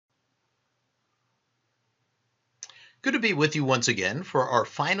Good to be with you once again for our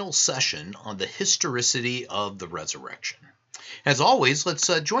final session on the historicity of the resurrection. As always, let's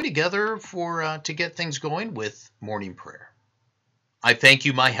join together to get things going with morning prayer. I thank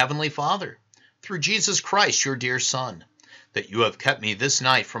you, my heavenly Father, through Jesus Christ, your dear Son, that you have kept me this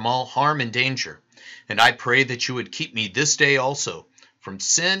night from all harm and danger, and I pray that you would keep me this day also from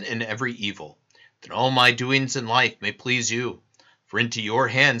sin and every evil, that all my doings in life may please you. For into your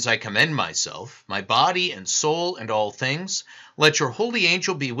hands I commend myself, my body and soul and all things. Let your holy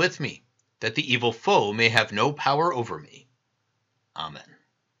angel be with me, that the evil foe may have no power over me. Amen.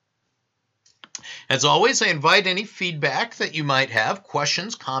 As always, I invite any feedback that you might have,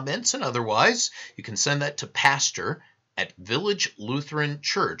 questions, comments, and otherwise. You can send that to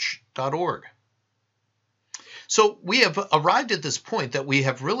pastor@villagelutheranchurch.org. So we have arrived at this point that we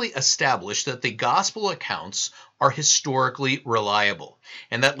have really established that the gospel accounts are historically reliable.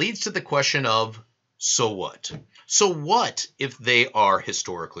 And that leads to the question of, so what? So what if they are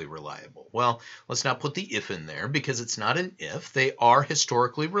historically reliable? Well, let's not put the if in there because it's not an if. They are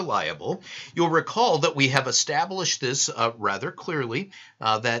historically reliable. You'll recall that we have established this rather clearly,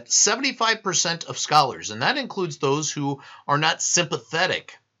 that 75% of scholars, and that includes those who are not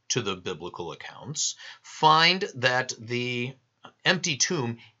sympathetic to the biblical accounts, find that the empty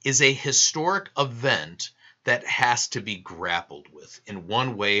tomb is a historic event that has to be grappled with in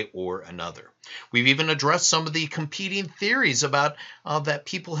one way or another. We've even addressed some of the competing theories about that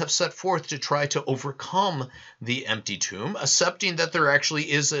people have set forth to try to overcome the empty tomb, accepting that there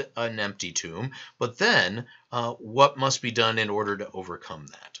actually is an empty tomb, but then what must be done in order to overcome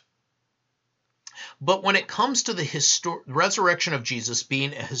that. But when it comes to the resurrection of Jesus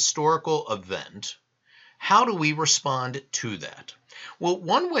being a historical event, how do we respond to that? Well,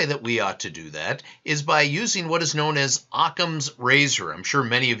 one way that we ought to do that is by using what is known as Occam's razor. I'm sure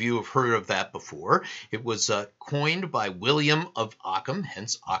many of you have heard of that before. It was coined by William of Occam,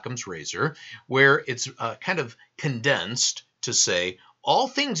 hence Occam's razor, where it's kind of condensed to say, all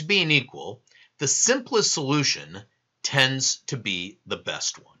things being equal, the simplest solution tends to be the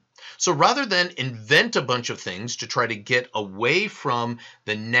best one. So rather than invent a bunch of things to try to get away from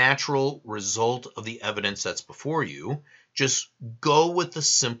the natural result of the evidence that's before you, just go with the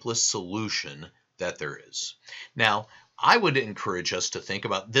simplest solution that there is. Now, I would encourage us to think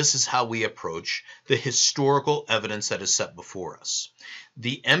about this is how we approach the historical evidence that is set before us.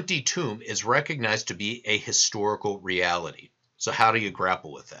 The empty tomb is recognized to be a historical reality. So how do you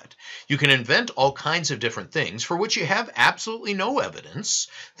grapple with that? You can invent all kinds of different things for which you have absolutely no evidence.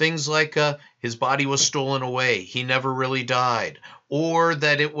 Things like his body was stolen away, he never really died, or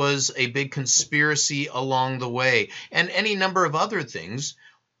that it was a big conspiracy along the way, and any number of other things.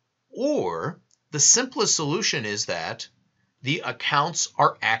 Or the simplest solution is that the accounts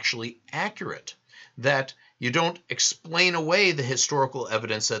are actually accurate, that you don't explain away the historical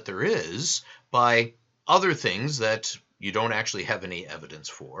evidence that there is by other things that you don't actually have any evidence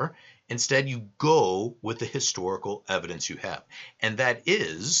for. Instead, you go with the historical evidence you have. And that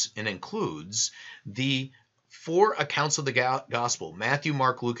is and includes the four accounts of the gospel, Matthew,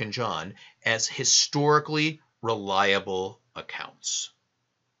 Mark, Luke, and John, as historically reliable accounts.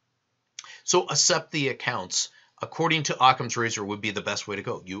 So accept the accounts. According to Occam's razor would be the best way to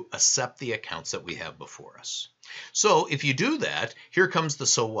go. You accept the accounts that we have before us. So if you do that, here comes the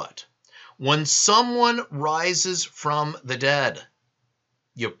so what. When someone rises from the dead,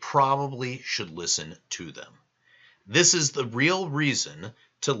 you probably should listen to them. This is the real reason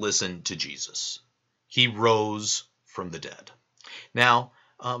to listen to Jesus. He rose from the dead. Now,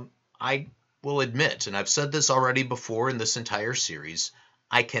 I will admit, and I've said this already before in this entire series,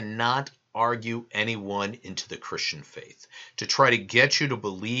 I cannot argue anyone into the Christian faith, to try to get you to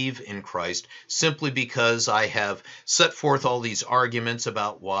believe in Christ simply because I have set forth all these arguments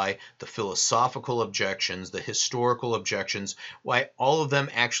about why the philosophical objections, the historical objections, why all of them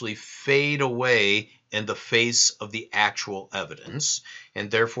actually fade away in the face of the actual evidence, and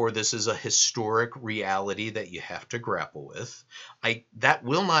therefore this is a historic reality that you have to grapple with. That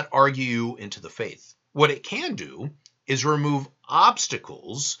will not argue you into the faith. What it can do is remove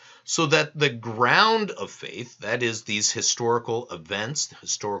obstacles so that the ground of faith, that is these historical events, the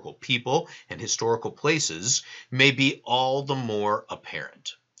historical people, and historical places, may be all the more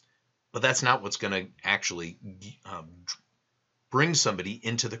apparent. But that's not what's going to actually bring somebody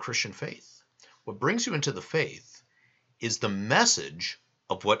into the Christian faith. What brings you into the faith is the message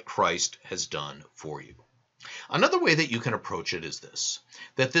of what Christ has done for you. Another way that you can approach it is this,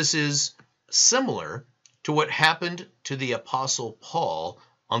 that this is similar to what happened to the Apostle Paul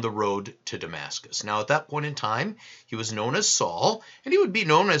on the road to Damascus. Now, at that point in time, he was known as Saul, and he would be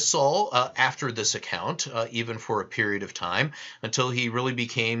known as Saul after this account, even for a period of time, until he really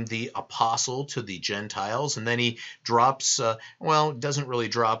became the apostle to the Gentiles. And then he drops, doesn't really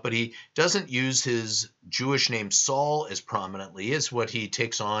drop, but he doesn't use his Jewish name Saul as prominently as what he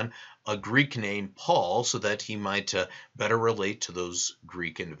takes on a Greek name, Paul, so that he might better relate to those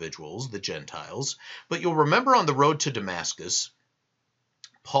Greek individuals, the Gentiles. But you'll remember on the road to Damascus,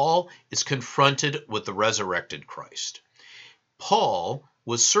 Paul is confronted with the resurrected Christ. Paul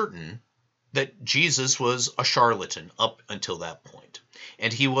was certain that Jesus was a charlatan up until that point,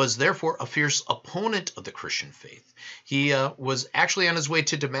 and he was therefore a fierce opponent of the Christian faith. He was actually on his way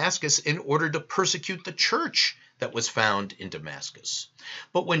to Damascus in order to persecute the church that was found in Damascus.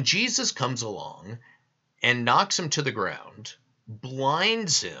 But when Jesus comes along and knocks him to the ground,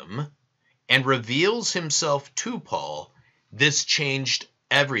 blinds him, and reveals himself to Paul, this changed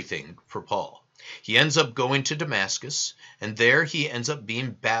everything for Paul. He ends up going to Damascus, and there he ends up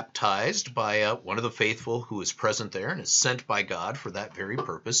being baptized by one of the faithful who is present there and is sent by God for that very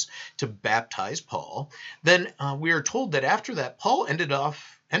purpose to baptize Paul. Then we are told that after that, Paul ended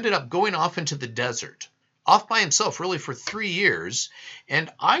up going off into the desert, off by himself really for 3 years,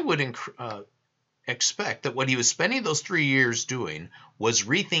 and I would expect that what he was spending those 3 years doing was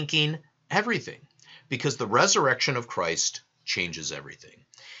rethinking everything, because the resurrection of Christ changes everything.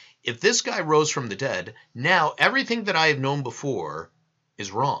 If this guy rose from the dead, now everything that I have known before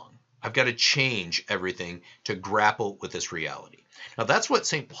is wrong. I've got to change everything to grapple with this reality. Now that's what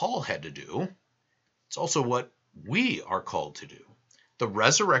St. Paul had to do. It's also what we are called to do. The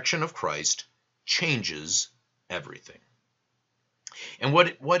resurrection of Christ changes everything. And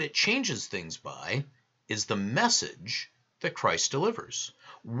what it changes things by is the message that Christ delivers.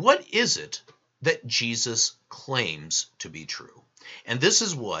 What is it that Jesus claims to be true? And this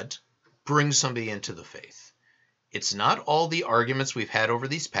is what brings somebody into the faith. It's not all the arguments we've had over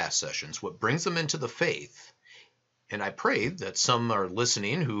these past sessions. What brings them into the faith, and I pray that some are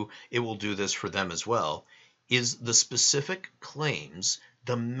listening who it will do this for them as well, is the specific claims,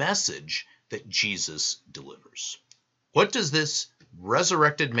 the message that Jesus delivers. What does this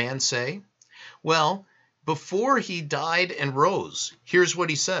resurrected man say? Well, before he died and rose, here's what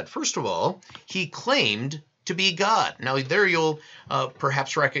he said. First of all, he claimed to be God. Now, there you'll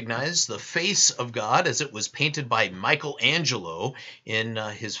perhaps recognize the face of God as it was painted by Michelangelo in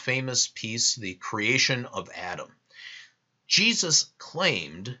his famous piece, The Creation of Adam. Jesus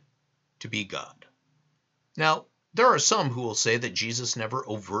claimed to be God. Now, there are some who will say that Jesus never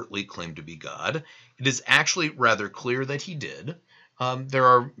overtly claimed to be God. It is actually rather clear that he did. There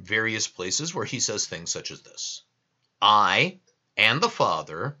are various places where he says things such as this: I and the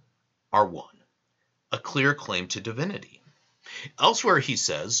Father are one. A clear claim to divinity. Elsewhere he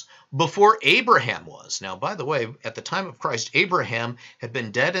says, before Abraham was. Now, by the way, at the time of Christ, Abraham had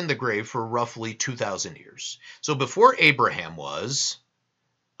been dead in the grave for roughly 2,000 years. So before Abraham was,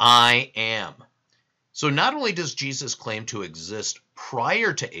 I am. So not only does Jesus claim to exist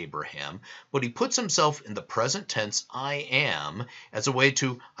prior to Abraham, but he puts himself in the present tense, I am, as a way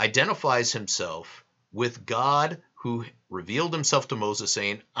to identify himself with God, who revealed himself to Moses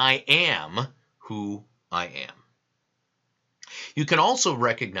saying, I am who I am. You can also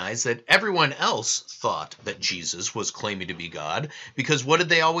recognize that everyone else thought that Jesus was claiming to be God, because what did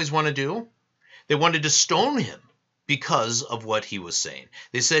they always want to do? They wanted to stone him because of what he was saying.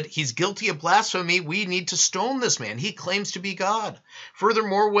 They said, he's guilty of blasphemy. We need to stone this man. He claims to be God.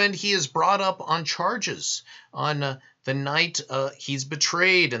 Furthermore, when he is brought up on charges on the night he's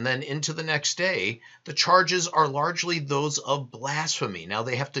betrayed and then into the next day, the charges are largely those of blasphemy. Now,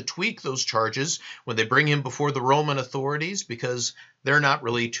 they have to tweak those charges when they bring him before the Roman authorities, because they're not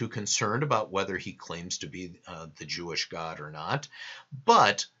really too concerned about whether he claims to be the Jewish God or not.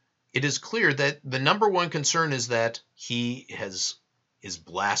 But it is clear that the number one concern is that he is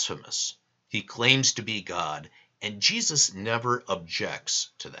blasphemous. He claims to be God, and Jesus never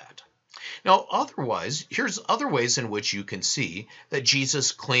objects to that. Now, otherwise, here's other ways in which you can see that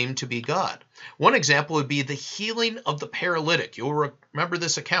Jesus claimed to be God. One example would be the healing of the paralytic. You'll remember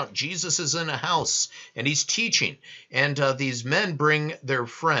this account. Jesus is in a house, and he's teaching, and these men bring their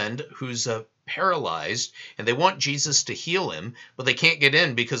friend who's paralyzed, and they want Jesus to heal him, but they can't get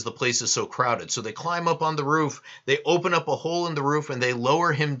in because the place is so crowded. So they climb up on the roof, they open up a hole in the roof, and they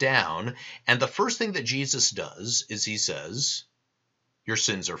lower him down. And the first thing that Jesus does is he says, your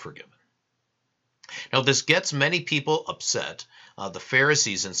sins are forgiven. Now, this gets many people upset, the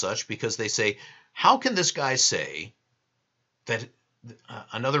Pharisees and such, because they say, how can this guy say that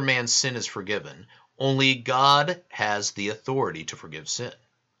another man's sin is forgiven? Only God has the authority to forgive sin.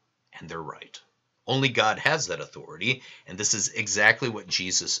 and they're right. Only God has that authority, and this is exactly what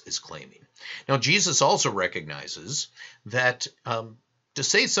Jesus is claiming. Now, Jesus also recognizes that to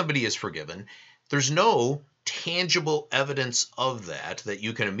say somebody is forgiven, there's no tangible evidence of that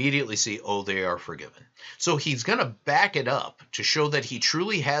you can immediately see, oh, they are forgiven. So he's going to back it up to show that he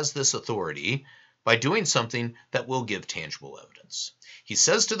truly has this authority by doing something that will give tangible evidence. He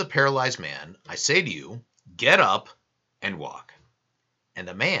says to the paralyzed man, I say to you, get up and walk. And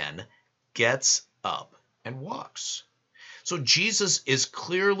the man gets up and walks. So Jesus is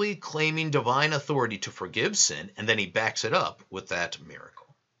clearly claiming divine authority to forgive sin, and then he backs it up with that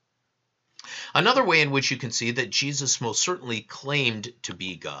miracle. Another way in which you can see that Jesus most certainly claimed to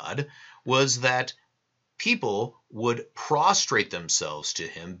be God was that people would prostrate themselves to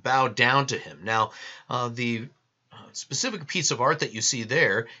him, bow down to him. Now, the specific piece of art that you see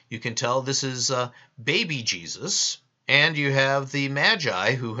there, you can tell this is baby Jesus. And you have the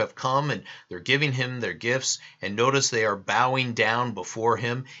Magi who have come and they're giving him their gifts. And notice they are bowing down before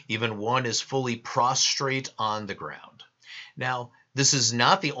him. Even one is fully prostrate on the ground. Now, this is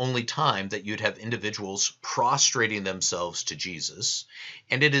not the only time that you'd have individuals prostrating themselves to Jesus.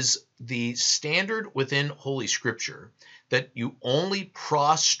 And it is the standard within Holy Scripture that you only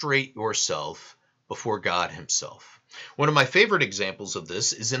prostrate yourself before God himself. One of my favorite examples of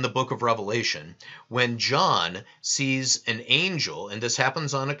this is in the book of Revelation, when John sees an angel, and this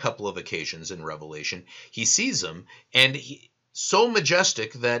happens on a couple of occasions in Revelation. He sees him, and so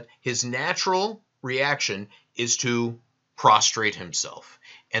majestic that his natural reaction is to prostrate himself.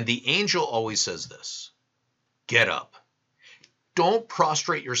 And the angel always says this, get up. Don't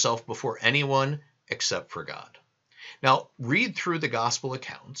prostrate yourself before anyone except for God. Now, read through the gospel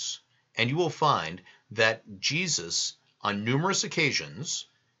accounts, and you will find that Jesus, on numerous occasions,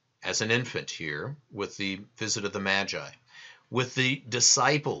 as an infant here, with the visit of the Magi, with the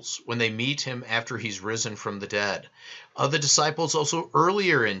disciples when they meet him after he's risen from the dead, the disciples also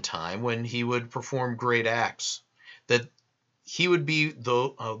earlier in time when he would perform great acts, that he would be the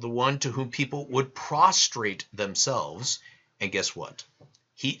one to whom people would prostrate themselves. And guess what?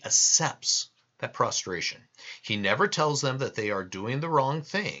 He accepts that prostration. He never tells them that they are doing the wrong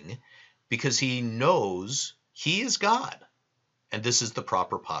thing, because he knows he is God, and this is the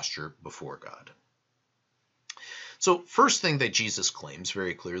proper posture before God. So first thing that Jesus claims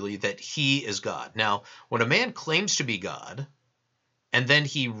very clearly, that he is God. Now, when a man claims to be God, and then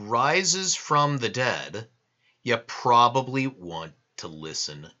he rises from the dead, you probably want to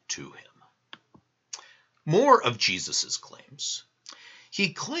listen to him. More of Jesus's claims.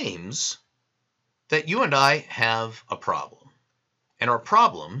 He claims that you and I have a problem, and our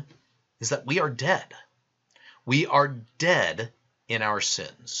problem is that we are dead. We are dead in our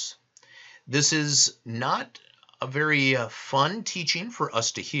sins. This is not a very fun teaching for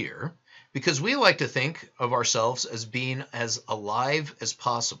us to hear, because we like to think of ourselves as being as alive as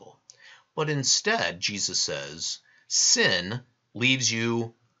possible. But instead, Jesus says, sin leaves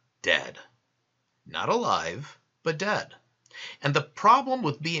you dead. Not alive, but dead. And the problem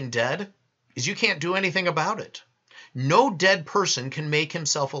with being dead is you can't do anything about it. No dead person can make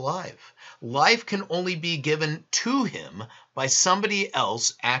himself alive. Life can only be given to him by somebody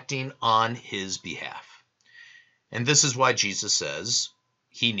else acting on his behalf. And this is why Jesus says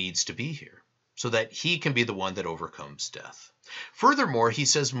he needs to be here, so that he can be the one that overcomes death. Furthermore, he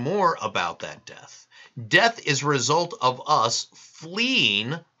says more about that death. Death is a result of us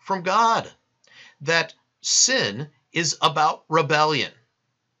fleeing from God. That sin is about rebellion,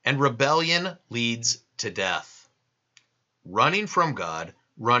 and rebellion leads to death. Running from God,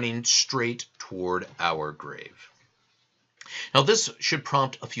 running straight toward our grave. Now, this should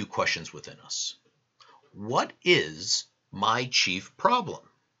prompt a few questions within us. What is my chief problem?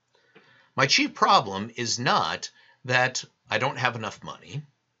 My chief problem is not that I don't have enough money.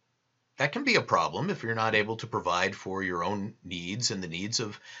 That can be a problem if you're not able to provide for your own needs and the needs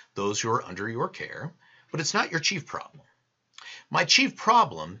of those who are under your care, but it's not your chief problem. My chief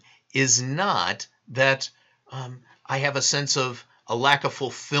problem is not that I have a sense of a lack of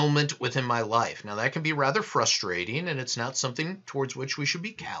fulfillment within my life. Now, that can be rather frustrating, and it's not something towards which we should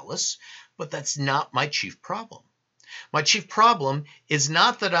be callous, but that's not my chief problem. My chief problem is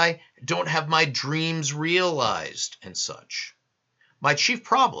not that I don't have my dreams realized and such. My chief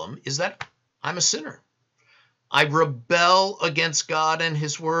problem is that I'm a sinner. I rebel against God and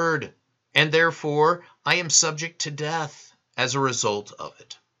his word, and therefore I am subject to death as a result of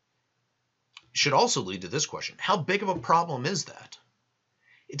it. Should also lead to this question. How big of a problem is that?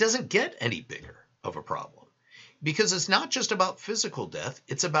 It doesn't get any bigger of a problem, because it's not just about physical death.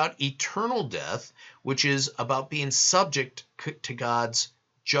 It's about eternal death, which is about being subject to God's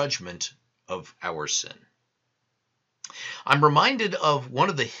judgment of our sin. I'm reminded of one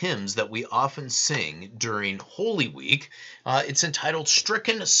of the hymns that we often sing during Holy Week. It's entitled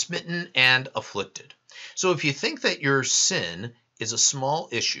Stricken, Smitten, and Afflicted. So if you think that your sin is a small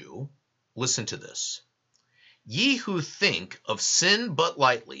issue, listen to this. Ye who think of sin but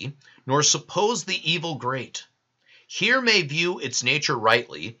lightly, nor suppose the evil great, here may view its nature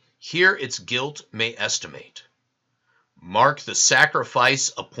rightly, here its guilt may estimate. Mark the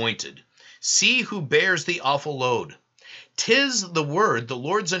sacrifice appointed, see who bears the awful load. 'Tis the Word, the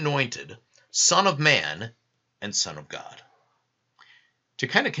Lord's anointed, Son of Man and Son of God. To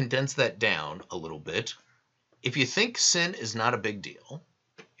kind of condense that down a little bit, if you think sin is not a big deal,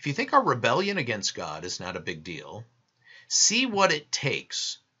 if you think our rebellion against God is not a big deal, see what it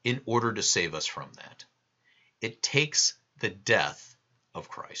takes in order to save us from that. It takes the death of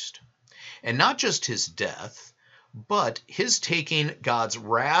Christ. And not just his death, but his taking God's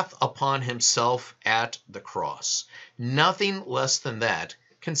wrath upon himself at the cross. Nothing less than that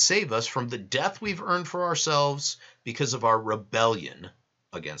can save us from the death we've earned for ourselves because of our rebellion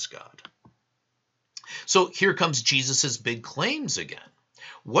against God. So here comes Jesus' big claims again.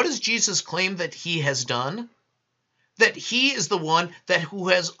 What does Jesus claim that he has done? That he is the one who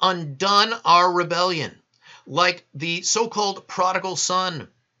has undone our rebellion, like the so-called prodigal son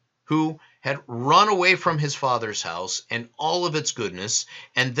who had run away from his father's house and all of its goodness,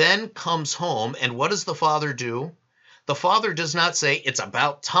 and then comes home, and what does the father do? The father does not say, it's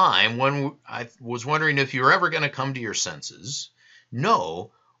about time, when I was wondering if you're ever going to come to your senses.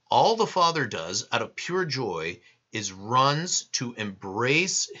 No, all the father does out of pure joy is runs to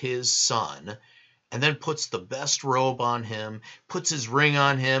embrace his son, and then puts the best robe on him, puts his ring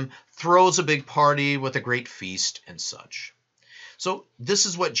on him, throws a big party with a great feast and such. So this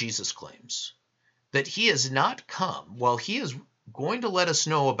is what Jesus claims, that he has not come, while he is going to let us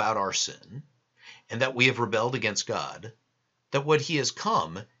know about our sin and that we have rebelled against God, that what he has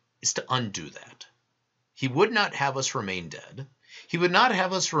come is to undo that. He would not have us remain dead. He would not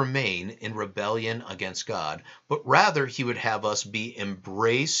have us remain in rebellion against God, but rather he would have us be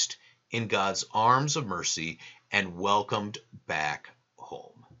embraced in God's arms of mercy and welcomed back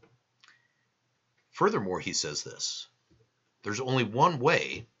home. Furthermore, he says this. There's only one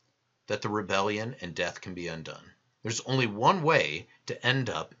way that the rebellion and death can be undone. There's only one way to end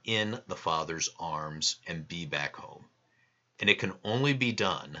up in the Father's arms and be back home. And it can only be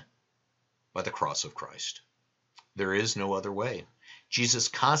done by the cross of Christ. There is no other way. Jesus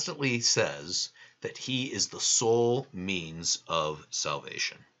constantly says that he is the sole means of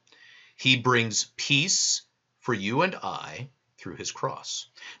salvation. He brings peace for you and I through his cross.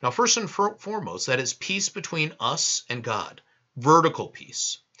 Now, first and foremost, that is peace between us and God. Vertical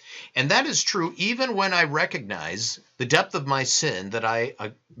peace. And that is true even when I recognize the depth of my sin that I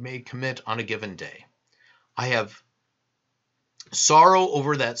may commit on a given day. I have sorrow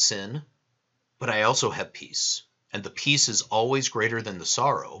over that sin, but I also have peace. And the peace is always greater than the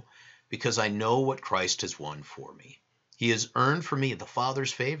sorrow because I know what Christ has won for me. He has earned for me the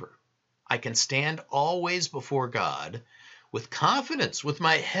Father's favor. I can stand always before God with confidence, with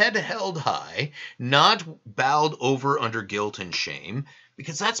my head held high, not bowed over under guilt and shame,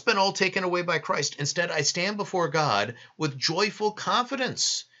 because that's been all taken away by Christ. Instead, I stand before God with joyful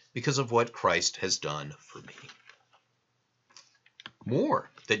confidence because of what Christ has done for me. More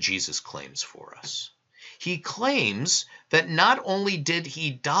that Jesus claims for us. He claims that not only did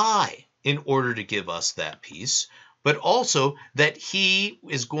he die in order to give us that peace, but also that he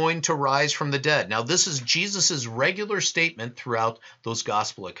is going to rise from the dead. Now, this is Jesus' regular statement throughout those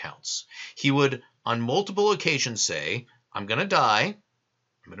gospel accounts. He would, on multiple occasions, say, I'm going to die,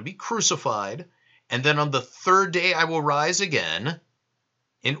 I'm going to be crucified, and then on the third day I will rise again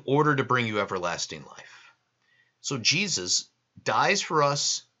in order to bring you everlasting life. So Jesus dies for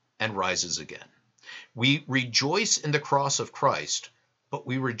us and rises again. We rejoice in the cross of Christ, but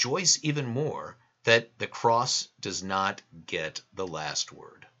we rejoice even more that the cross does not get the last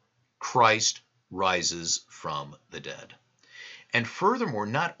word. Christ rises from the dead. And furthermore,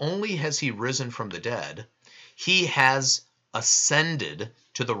 not only has he risen from the dead, he has ascended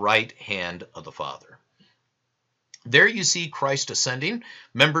to the right hand of the Father. There you see Christ ascending.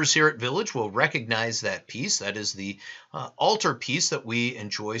 Members here at Village will recognize that piece. That is the altar piece that we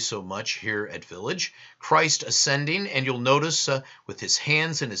enjoy so much here at Village. Christ ascending, and you'll notice with his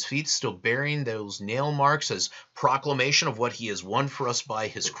hands and his feet still bearing those nail marks as proclamation of what he has won for us by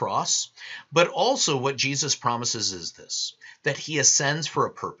his cross. But also what Jesus promises is this, that he ascends for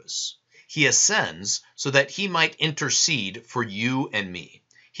a purpose. He ascends so that he might intercede for you and me.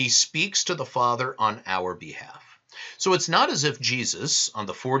 He speaks to the Father on our behalf. So it's not as if Jesus, on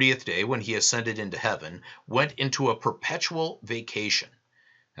the 40th day when he ascended into heaven, went into a perpetual vacation.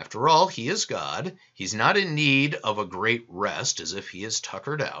 After all, he is God. He's not in need of a great rest as if he is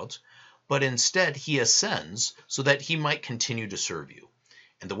tuckered out, but instead he ascends so that he might continue to serve you.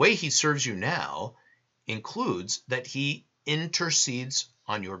 And the way he serves you now includes that he intercedes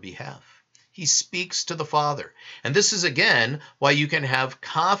on your behalf. He speaks to the Father. And this is again why you can have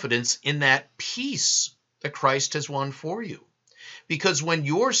confidence in that peace that Christ has won for you. Because when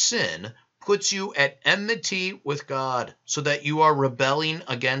your sin puts you at enmity with God so that you are rebelling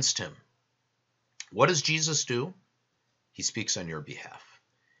against him, what does Jesus do? He speaks on your behalf.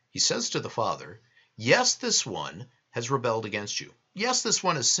 He says to the Father, yes, this one has rebelled against you. Yes, this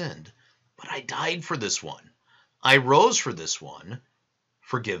one has sinned, but I died for this one. I rose for this one.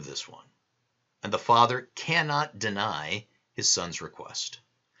 Forgive this one. And the Father cannot deny his Son's request.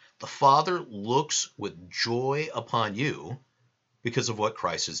 The Father looks with joy upon you because of what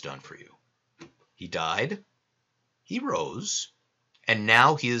Christ has done for you. He died, he rose, and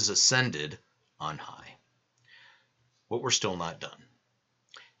now he is ascended on high. But we're still not done.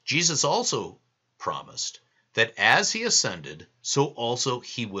 Jesus also promised that as he ascended, so also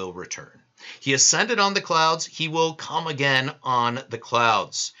he will return. He ascended on the clouds, he will come again on the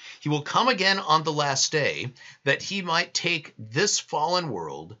clouds. He will come again on the last day, that he might take this fallen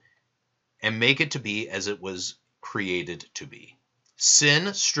world and make it to be as it was created to be.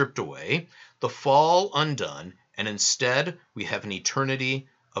 Sin stripped away, the fall undone, and instead we have an eternity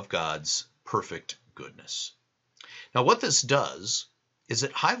of God's perfect goodness. Now what this does is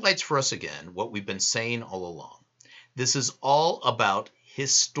it highlights for us again what we've been saying all along. This is all about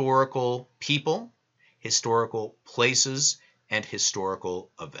historical people, historical places, and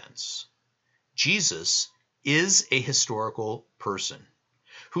historical events. Jesus is a historical person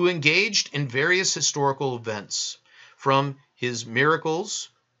who engaged in various historical events, from his miracles,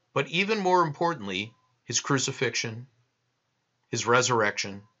 but even more importantly, his crucifixion, his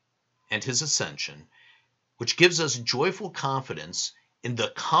resurrection, and his ascension, which gives us joyful confidence in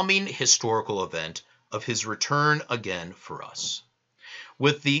the coming historical event of his return again for us.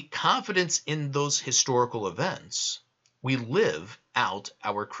 With the confidence in those historical events, we live out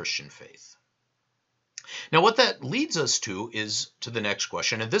our Christian faith. Now, what that leads us to is to the next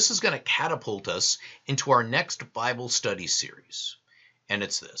question, and this is going to catapult us into our next Bible study series. And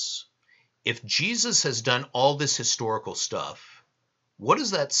it's this: if Jesus has done all this historical stuff, what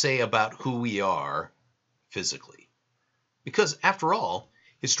does that say about who we are physically? Because after all,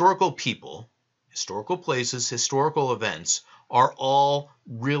 historical people, historical places, historical events are all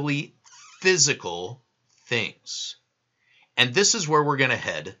really physical things. And this is where we're going to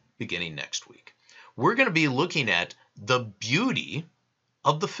head beginning next week. We're going to be looking at the beauty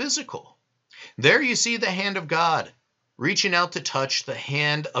of the physical. There you see the hand of God reaching out to touch the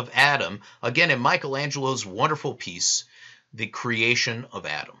hand of Adam, again in Michelangelo's wonderful piece, The Creation of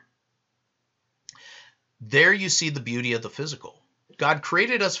Adam. There you see the beauty of the physical. God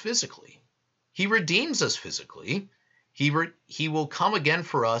created us physically. He redeems us physically. He will come again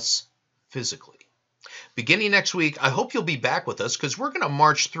for us physically. Beginning next week, I hope you'll be back with us because we're going to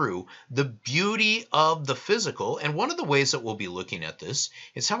march through the beauty of the physical. And one of the ways that we'll be looking at this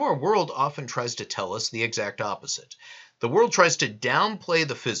is how our world often tries to tell us the exact opposite. The world tries to downplay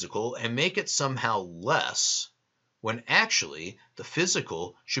the physical and make it somehow less, when actually the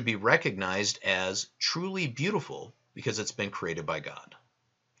physical should be recognized as truly beautiful because it's been created by God.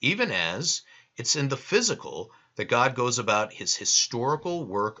 Even as it's in the physical that God goes about his historical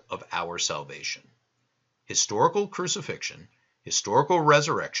work of our salvation. Historical crucifixion, historical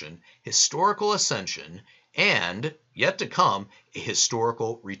resurrection, historical ascension, and, yet to come, a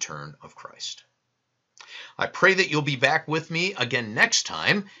historical return of Christ. I pray that you'll be back with me again next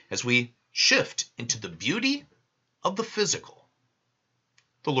time as we shift into the beauty of the physical.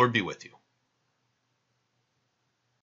 The Lord be with you.